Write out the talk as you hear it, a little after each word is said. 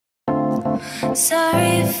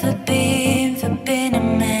Sorry for being a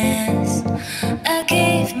mess. I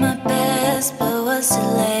gave my best, but was too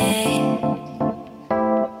late.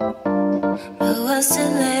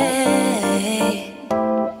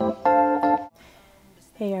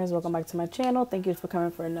 Hey guys, welcome back to my channel. Thank you for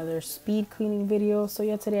coming for another speed cleaning video. So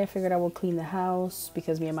yeah, today I figured I will clean the house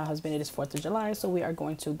because me and my husband, it is 4th of July, so we are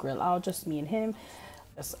going to grill out, just me and him,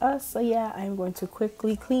 just us. So yeah, I'm going to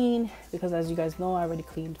quickly clean because, as you guys know, I already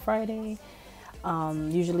cleaned Friday.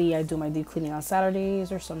 Usually I do my deep cleaning on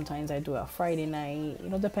Saturdays, or sometimes I do it Friday night, you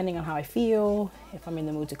know, depending on how I feel, if I'm in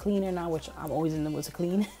the mood to clean or not, which I'm always in the mood to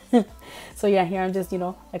clean. So yeah, here I'm just, you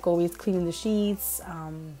know, like always, cleaning the sheets,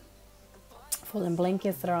 folding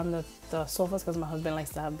blankets that are on the sofas, because my husband likes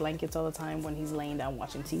to have blankets all the time when he's laying down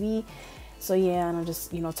watching TV. So yeah, and I'm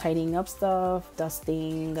just, you know, tidying up stuff,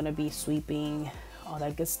 dusting, gonna be sweeping, all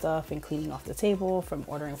that good stuff, and cleaning off the table from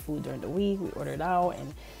ordering food during the week. We ordered out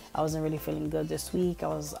and I wasn't really feeling good this week. I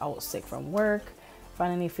was out sick from work.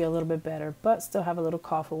 Finally feel a little bit better, but still have a little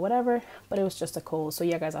cough or whatever, but it was just a cold. So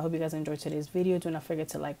yeah guys, I hope you guys enjoyed today's video. Do not forget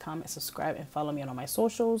to like, comment, subscribe, and follow me on all my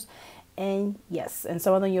socials. And yes, and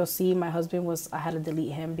some of them you'll see my husband I had to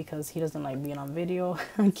delete him because he doesn't like being on video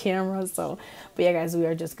on camera. So but yeah guys, we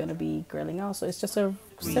are just gonna be grilling out. So it's just a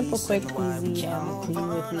simple, quick, easy clean with me. Hope it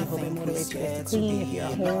motivates you guys to clean. If you're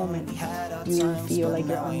at home and you feel like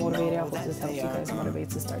you're unmotivated, I hope this helps you guys motivate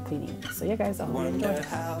to start cleaning. So yeah guys, I hope you enjoy.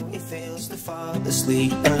 How it feels to fall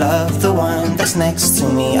asleep and love the one that's next to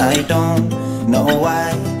me. I don't know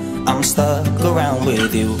why I'm stuck around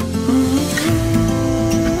with you.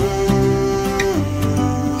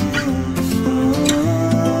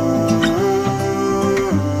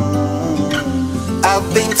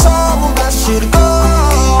 I've been told I should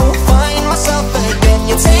go find myself again.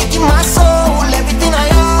 You're taking my soul, everything I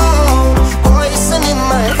own, poison in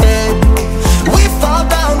my head. We fall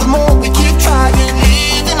down the more we keep trying,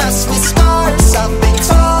 leaving us with scars. I've been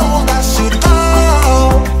told I should go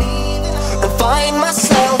and find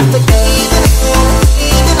myself again.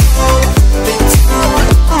 Been told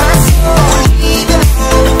my soul, leaving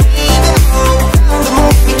the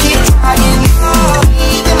more we keep trying.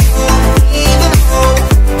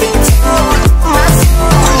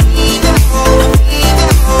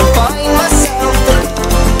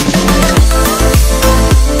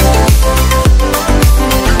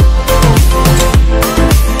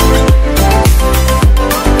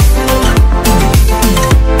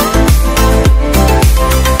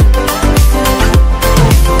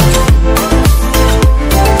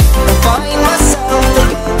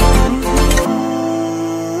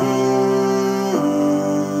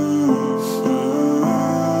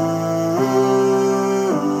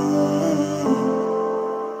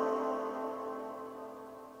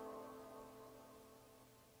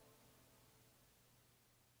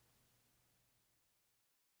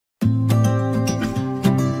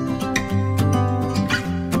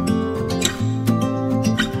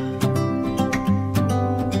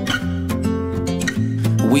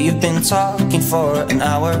 We've been talking for an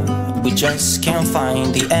hour, we just can't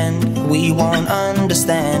find the end. We won't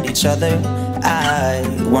understand each other. I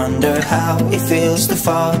wonder how it feels to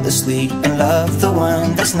fall asleep and love the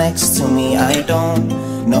one that's next to me. I don't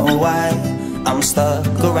know why I'm stuck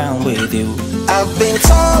around with you. I've been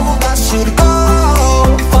told I should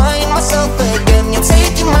go find myself again. You're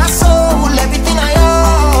taking my soul, everything I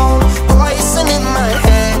own, poison in my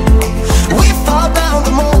head. We fall down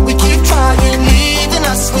the more we keep trying, leaving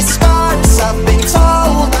us with scars. I've been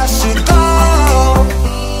told I should go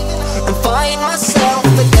and find myself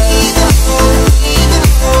again.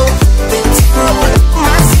 Been told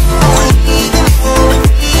my soul,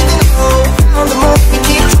 the more we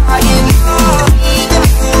keep trying.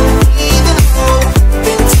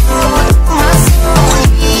 Been told my soul,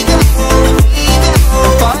 and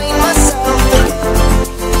find myself again.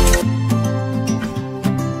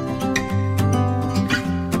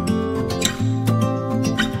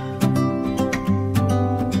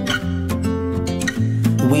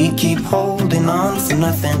 We keep holding on for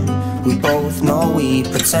nothing. We both know we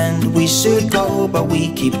pretend we should go, but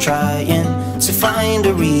we keep trying to find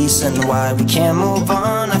a reason why we can't move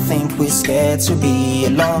on. I think we're scared to be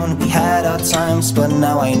alone. We had our times, but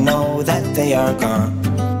now I know that they are gone.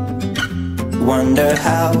 Wonder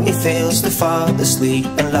how it feels to fall asleep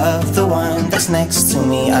and love the one that's next to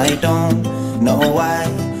me. I don't know why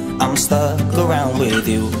I'm stuck around with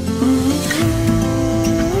you.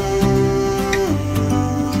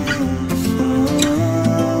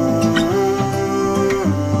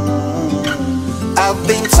 I've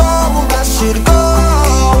been told I should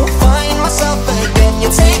go find myself again.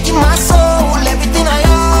 You're taking my soul, everything I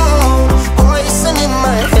own, poison in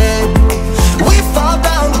my head.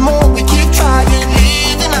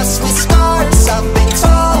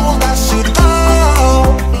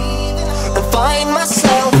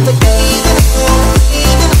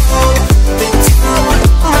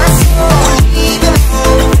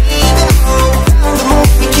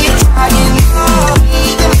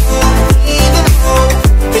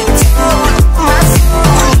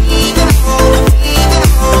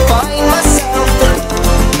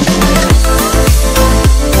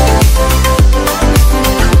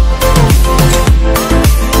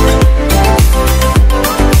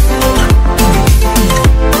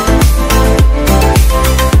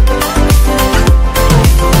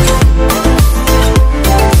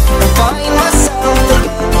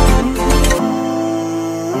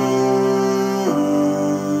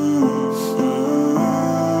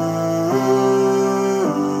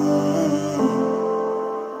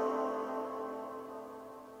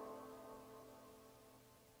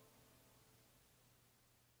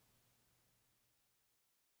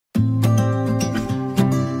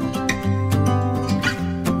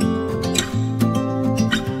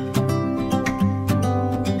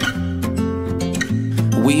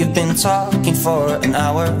 been talking for an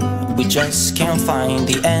hour, we just can't find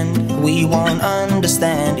the end. We won't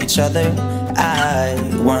understand each other. I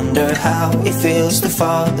wonder how it feels to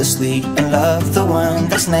fall asleep and love the one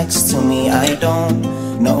that's next to me. I don't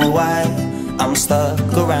know why I'm stuck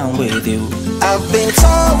around with you. I've been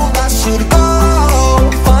told I should go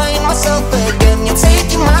find myself again. You're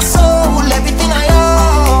taking my soul, everything I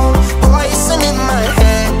own, poison in my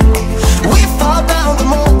head. We fall down the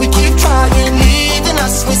more we keep trying, leaving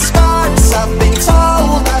us with scars. I've been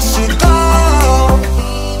told I should go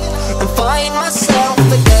and find myself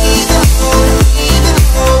again.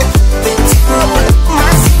 Been told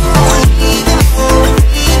myself,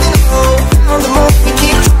 the more we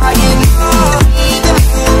keep trying.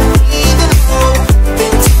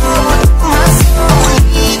 Been told myself,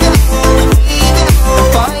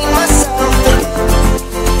 find myself again.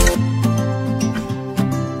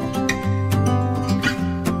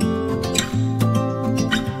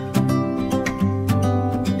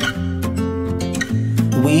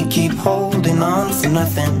 We keep holding on for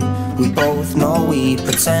nothing. We both know we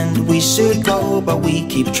pretend we should go, but we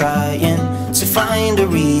keep trying to find a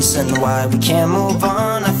reason why we can't move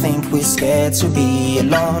on. I think we're scared to be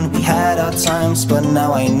alone. We had our times, but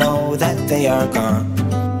now I know that they are gone.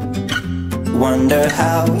 Wonder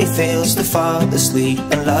how it feels to fall asleep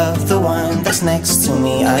and love the one that's next to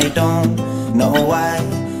me. I don't know why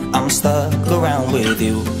I'm stuck around with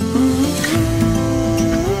you.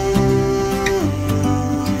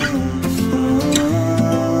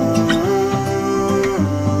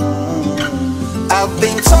 I've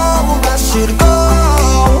been told I should go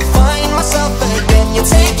find myself again. You're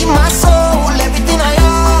taking my soul, everything I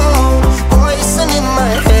own, poison in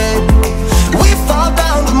my head. We fall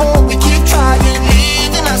down the more we keep trying,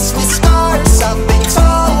 leaving us with scars. I've been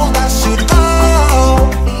told I should go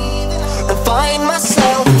and find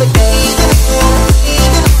myself again.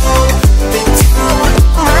 Been told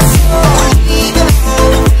myself,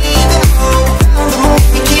 the more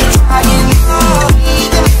we keep trying.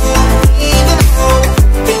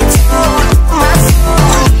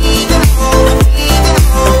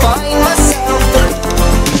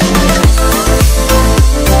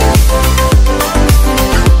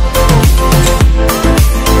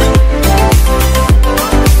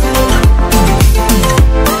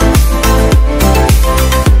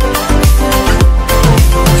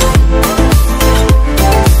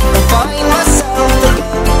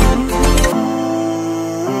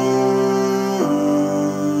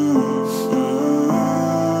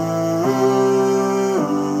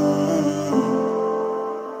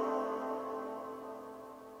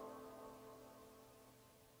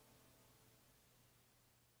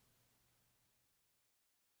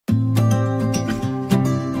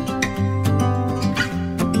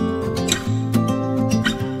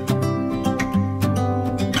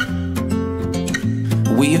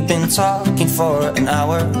 We've been talking for an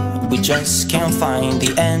hour, we just can't find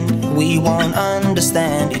the end. We won't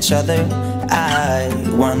understand each other. I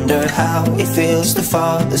wonder how it feels to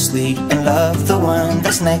fall asleep and love the one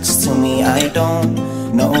that's next to me. I don't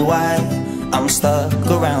know why I'm stuck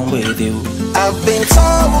around with you. I've been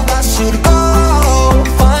told I should go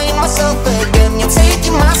find myself again. You're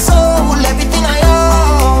taking my soul, everything I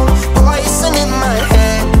own, poison in my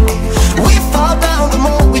head. We fall down the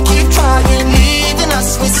more we keep trying, leaving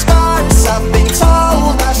us with scars. I've been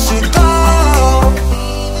told I should go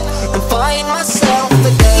and find myself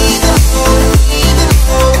again.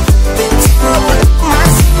 Been told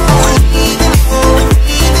myself,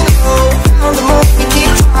 the more we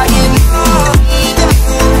keep trying.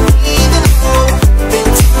 Been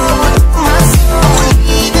told myself,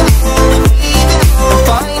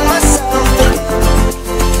 find myself again.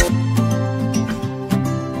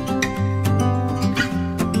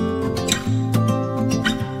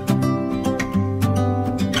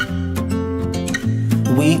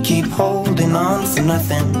 We keep holding on for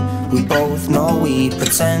nothing. We both know we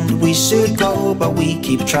pretend we should go, but we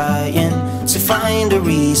keep trying to find a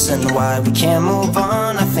reason why we can't move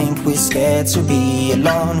on. I think we're scared to be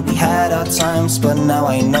alone. We had our times, but now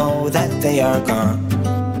I know that they are gone.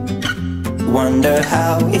 Wonder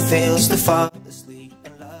how it feels to fall asleep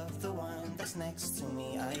and love the one that's next to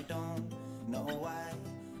me. I don't know why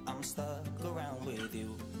I'm stuck around with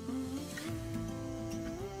you.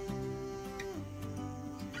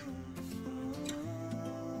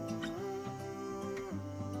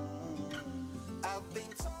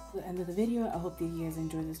 The end of the video. I hope that you guys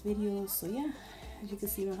enjoyed this video. So yeah, as you can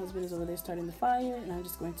see, my husband is over there starting the fire, and I'm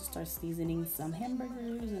just going to start seasoning some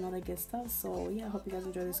hamburgers and all that good stuff. So yeah, I hope you guys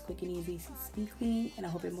enjoy this quick and easy speed clean, and I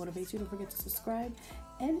hope it motivates you. Don't forget to subscribe,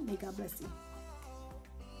 and may God bless you.